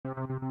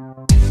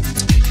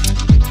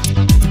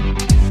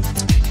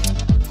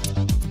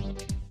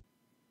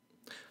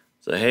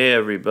So hey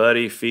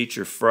everybody,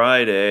 Feature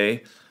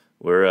Friday.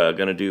 We're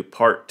going to do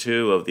part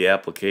 2 of the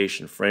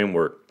application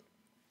framework.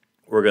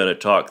 We're going to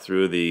talk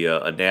through the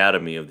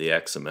anatomy of the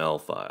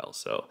XML file.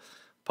 So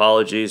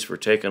apologies for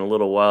taking a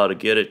little while to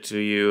get it to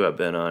you. I've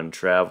been on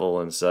travel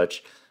and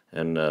such,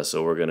 and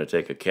so we're going to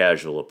take a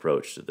casual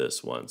approach to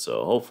this one.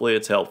 So hopefully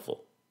it's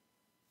helpful.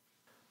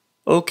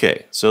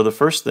 Okay, so the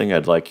first thing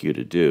I'd like you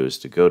to do is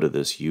to go to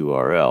this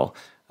URL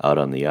out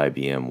on the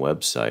IBM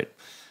website.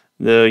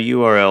 The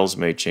URLs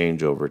may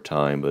change over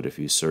time, but if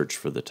you search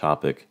for the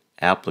topic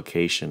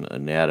Application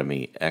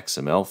Anatomy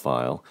XML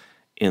file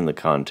in the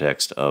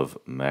context of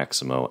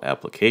Maximo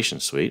Application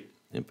Suite,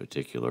 in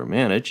particular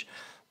Manage,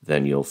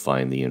 then you'll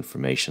find the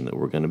information that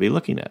we're going to be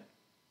looking at.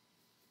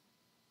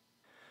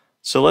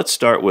 So let's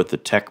start with the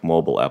Tech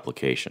Mobile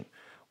application.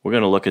 We're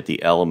going to look at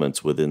the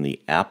elements within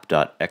the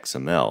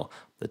app.xml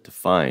that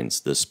defines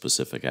this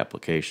specific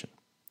application.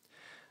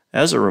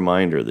 As a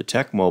reminder, the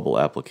Tech Mobile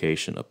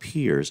application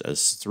appears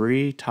as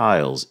 3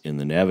 tiles in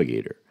the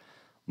navigator: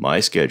 My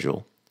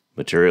Schedule,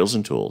 Materials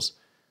and Tools,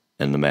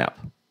 and the map.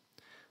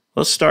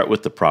 Let's start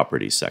with the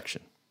Properties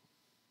section.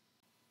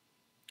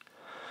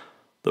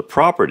 The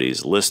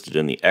properties listed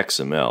in the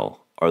XML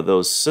are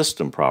those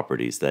system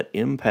properties that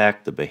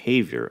impact the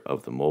behavior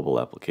of the mobile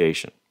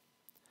application.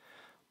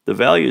 The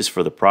values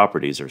for the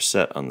properties are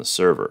set on the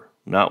server,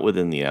 not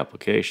within the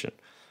application,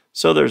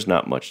 so there's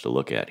not much to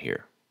look at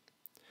here.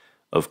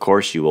 Of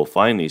course, you will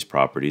find these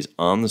properties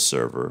on the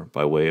server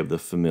by way of the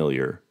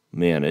familiar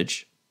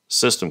Manage,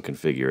 System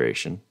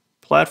Configuration,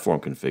 Platform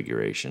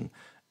Configuration,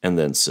 and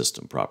then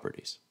System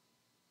Properties.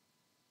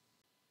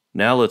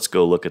 Now let's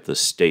go look at the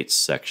States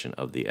section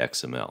of the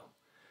XML.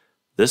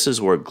 This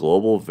is where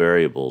global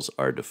variables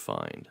are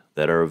defined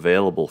that are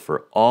available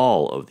for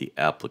all of the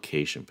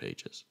application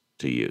pages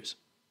to use.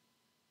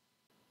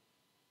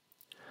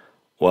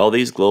 While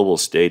these global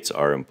states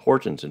are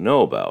important to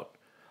know about,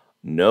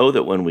 know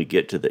that when we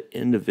get to the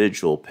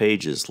individual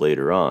pages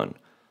later on,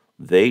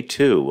 they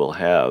too will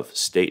have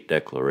state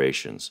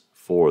declarations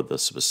for the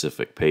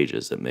specific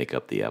pages that make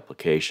up the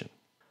application.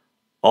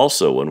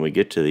 Also, when we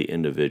get to the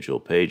individual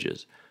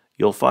pages,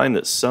 you'll find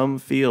that some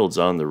fields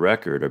on the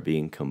record are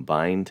being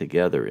combined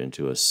together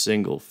into a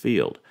single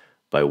field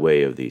by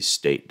way of these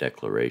state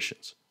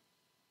declarations.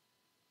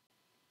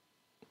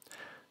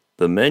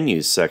 The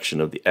Menus section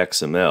of the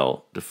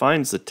XML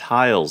defines the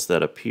tiles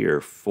that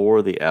appear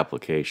for the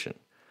application.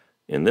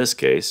 In this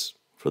case,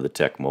 for the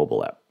Tech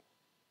Mobile app.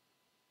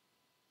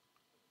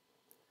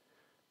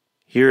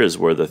 Here is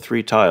where the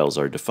 3 tiles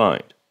are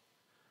defined: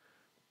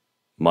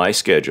 My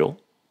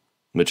Schedule,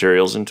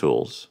 Materials and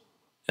Tools,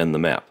 and the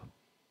map.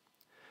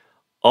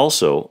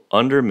 Also,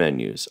 under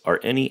Menus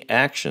are any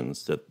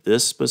actions that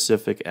this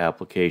specific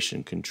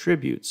application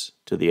contributes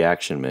to the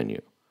action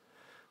menu.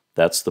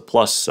 That's the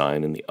plus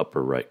sign in the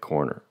upper right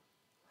corner.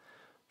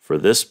 For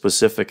this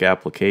specific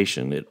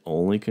application, it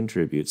only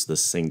contributes the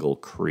single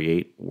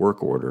Create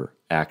Work Order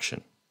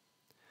action.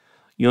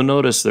 You'll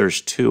notice there's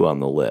 2 on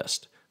the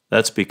list.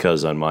 That's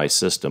because on my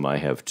system I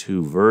have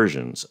 2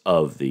 versions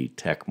of the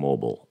Tech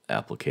Mobile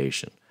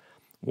application.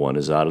 One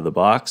is out of the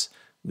box,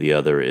 the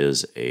other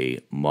is a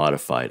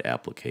modified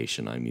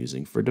application I'm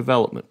using for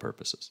development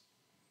purposes.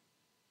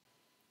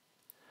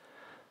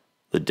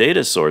 The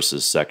Data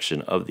Sources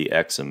section of the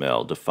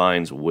XML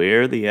defines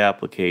where the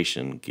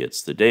application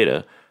gets the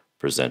data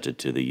presented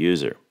to the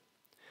user.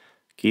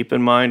 Keep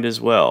in mind as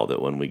well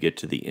that when we get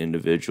to the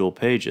individual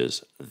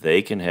pages,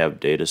 they can have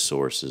data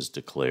sources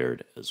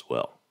declared as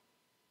well.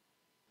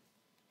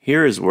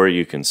 Here is where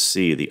you can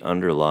see the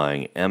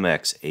underlying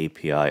MX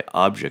API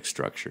object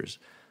structures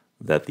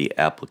that the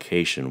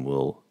application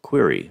will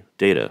query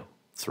data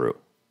through.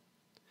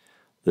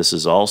 This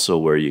is also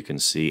where you can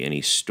see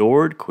any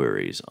stored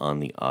queries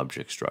on the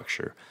object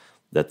structure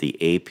that the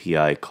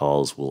API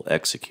calls will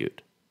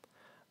execute,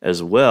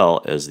 as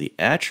well as the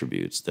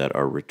attributes that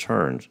are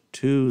returned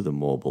to the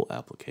mobile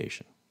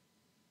application.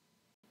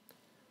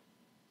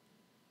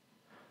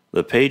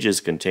 The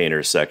Pages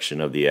Container section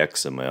of the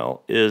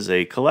XML is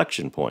a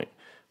collection point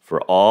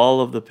for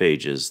all of the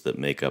pages that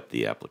make up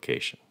the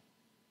application.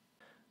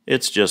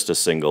 It's just a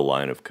single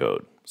line of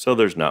code, so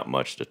there's not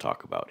much to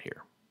talk about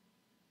here.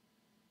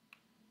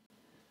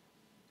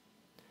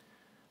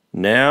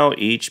 Now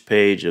each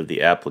page of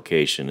the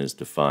application is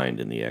defined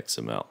in the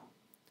XML.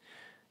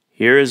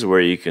 Here is where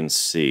you can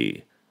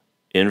see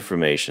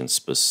information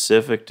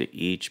specific to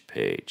each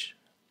page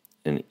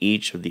and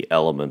each of the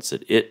elements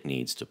that it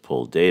needs to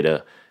pull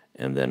data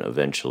and then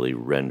eventually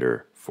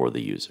render for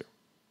the user.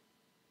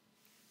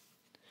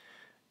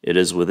 It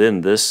is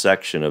within this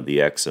section of the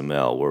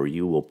XML where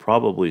you will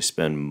probably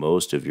spend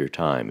most of your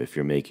time if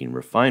you're making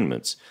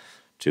refinements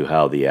to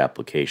how the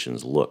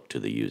applications look to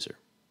the user.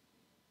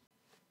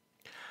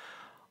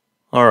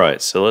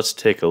 Alright, so let's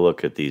take a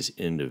look at these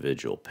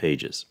individual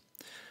pages.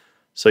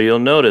 So you'll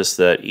notice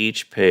that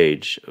each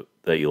page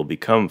that you'll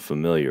become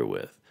familiar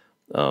with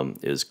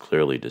is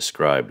clearly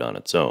described on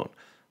its own.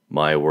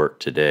 My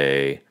work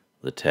today,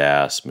 the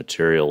tasks,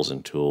 materials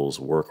and tools,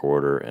 work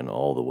order, and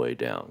all the way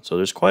down. So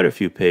there's quite a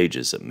few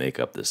pages that make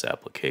up this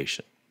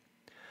application.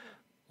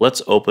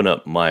 Let's open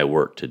up My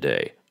Work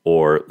Today,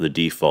 or the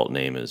default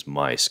name is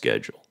My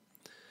Schedule.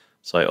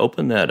 So I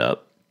open that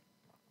up,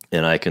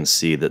 and I can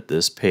see that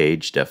this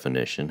page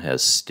definition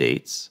has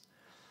states,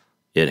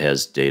 it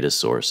has data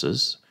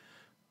sources,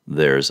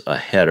 there's a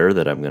header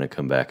that I'm going to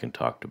come back and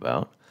talk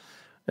about,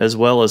 as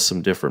well as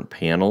some different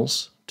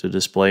panels to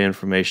display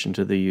information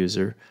to the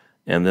user,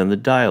 and then the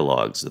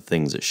dialogues, the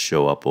things that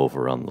show up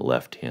over on the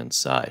left-hand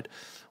side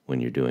when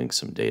you're doing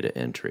some data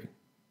entry.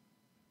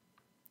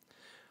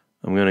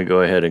 I'm going to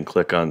go ahead and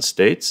click on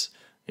States,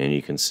 and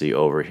you can see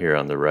over here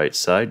on the right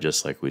side,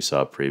 just like we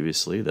saw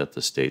previously, that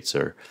the states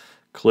are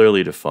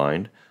clearly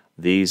defined.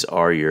 These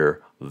are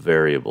your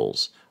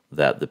variables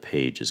that the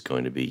page is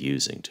going to be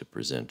using to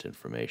present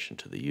information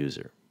to the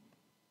user.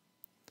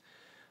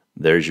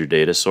 There's your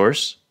data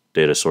source.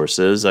 Data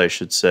sources, I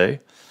should say.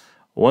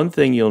 One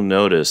thing you'll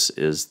notice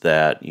is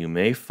that you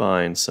may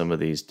find some of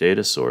these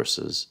data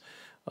sources,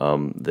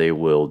 they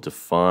will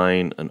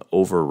define an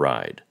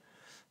override.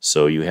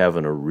 So you have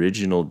an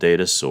original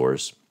data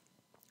source,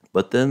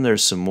 but then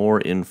there's some more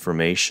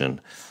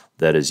information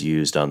that is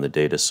used on the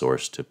data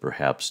source to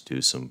perhaps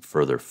do some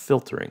further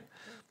filtering.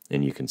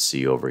 And you can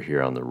see over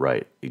here on the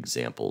right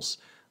examples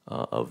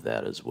of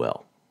that as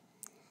well.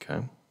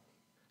 Okay.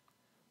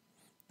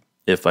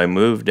 If I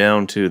move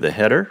down to the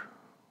header,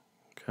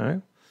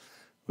 okay,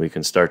 we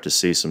can start to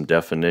see some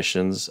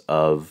definitions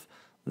of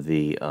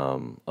the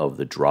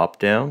drop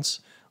downs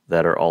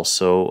that are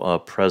also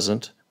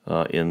present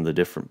in the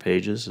different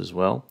pages as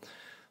well.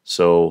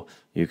 So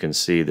you can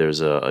see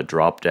there's a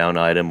drop down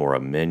item or a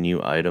menu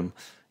item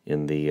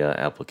in the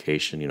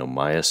application, you know,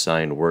 my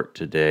assigned work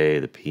today,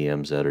 the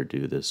PMs that are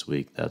due this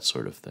week, that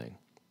sort of thing.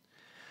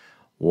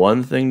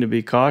 One thing to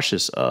be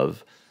cautious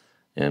of,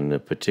 and a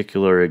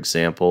particular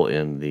example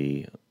in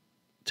the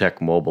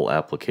Tech Mobile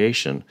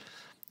application,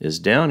 is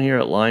down here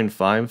at line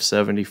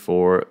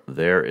 574,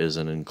 there is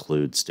an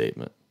include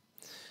statement.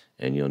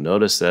 And you'll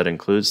notice that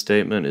include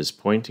statement is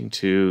pointing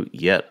to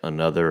yet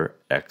another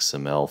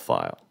XML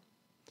file.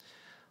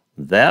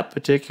 That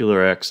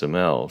particular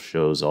XML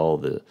shows all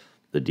the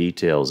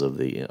details of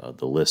the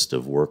list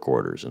of work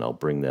orders, and I'll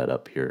bring that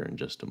up here in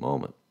just a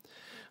moment.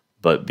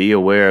 But be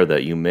aware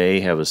that you may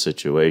have a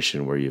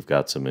situation where you've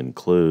got some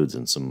includes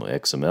and some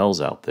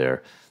XMLs out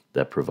there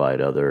that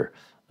provide other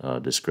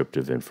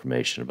descriptive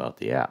information about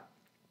the app.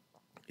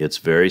 It's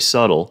very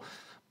subtle,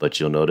 but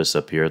you'll notice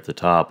up here at the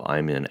top,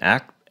 I'm in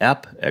app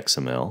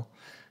XML,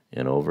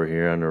 and over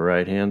here on the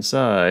right-hand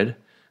side,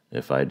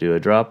 if I do a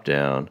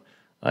drop-down,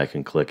 I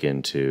can click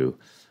into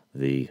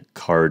the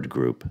card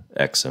group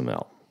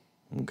XML.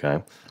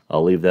 Okay,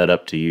 I'll leave that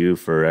up to you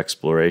for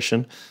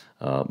exploration,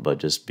 but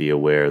just be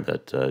aware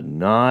that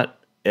not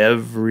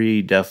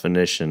every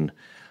definition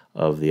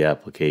of the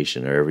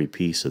application or every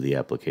piece of the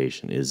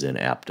application is in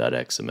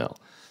app.xml.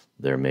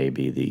 There may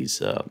be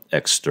these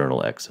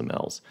external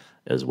XMLs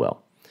as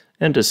well.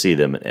 And to see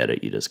them in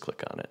edit, you just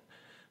click on it,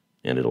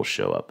 and it'll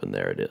show up, and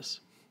there it is.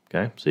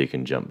 Okay, so you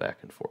can jump back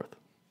and forth.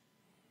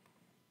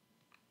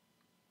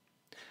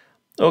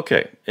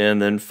 Okay,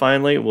 and then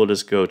finally, we'll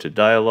just go to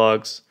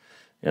dialogues,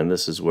 and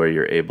this is where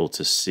you're able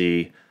to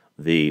see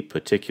the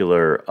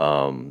particular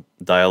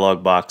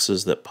dialog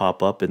boxes that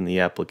pop up in the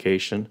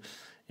application.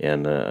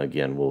 And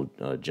again, we'll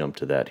jump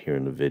to that here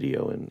in the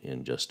video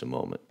in just a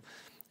moment.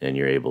 And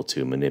you're able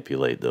to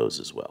manipulate those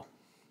as well.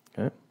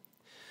 Okay?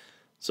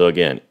 So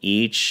again,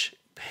 each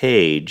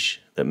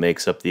page that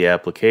makes up the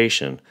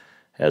application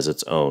has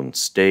its own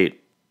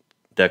state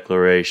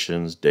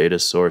declarations, data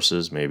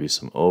sources, maybe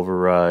some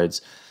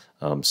overrides,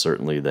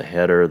 certainly the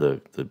header,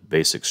 the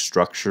basic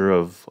structure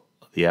of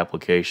the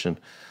application,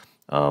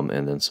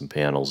 and then some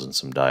panels and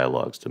some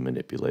dialogues to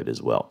manipulate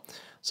as well.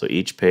 So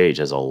each page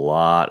has a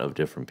lot of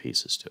different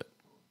pieces to it.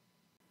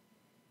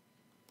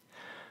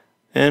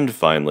 And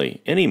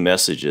finally, any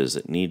messages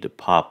that need to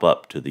pop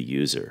up to the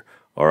user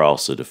are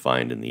also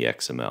defined in the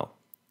XML.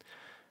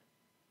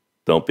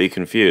 Don't be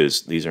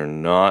confused. These are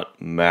not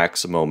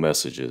Maximo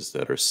messages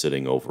that are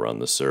sitting over on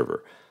the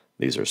server.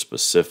 These are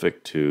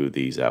specific to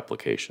these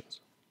applications.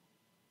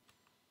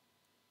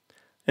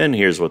 And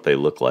here's what they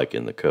look like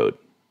in the code.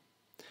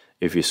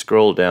 If you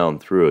scroll down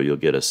through, you'll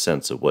get a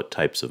sense of what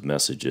types of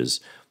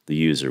messages the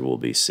user will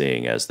be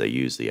seeing as they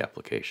use the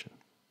application.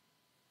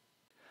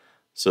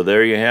 So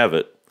there you have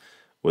it.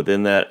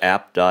 Within that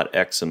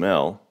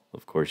app.xml,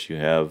 of course, you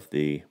have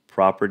the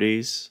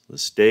properties, the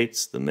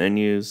states, the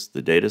menus,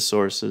 the data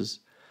sources,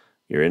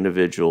 your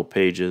individual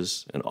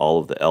pages, and all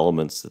of the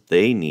elements that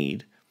they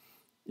need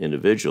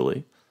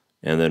individually.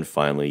 And then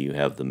finally, you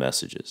have the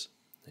messages.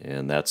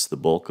 And that's the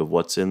bulk of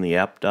what's in the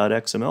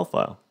app.xml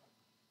file.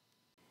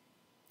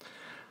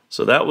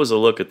 So that was a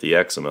look at the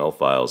XML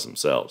files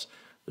themselves.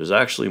 There's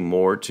actually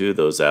more to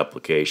those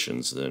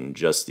applications than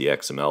just the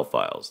XML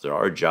files. There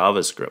are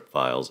JavaScript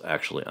files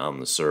actually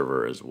on the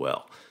server as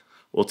well.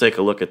 We'll take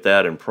a look at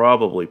that in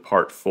probably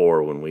part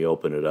 4 when we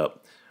open it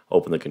up,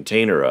 open the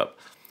container up.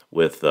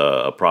 with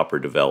a proper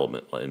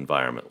development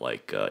environment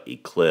like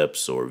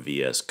Eclipse or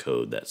VS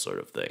Code, that sort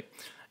of thing.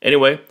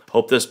 Anyway,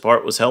 hope this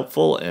part was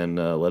helpful, and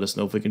let us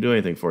know if we can do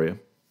anything for you.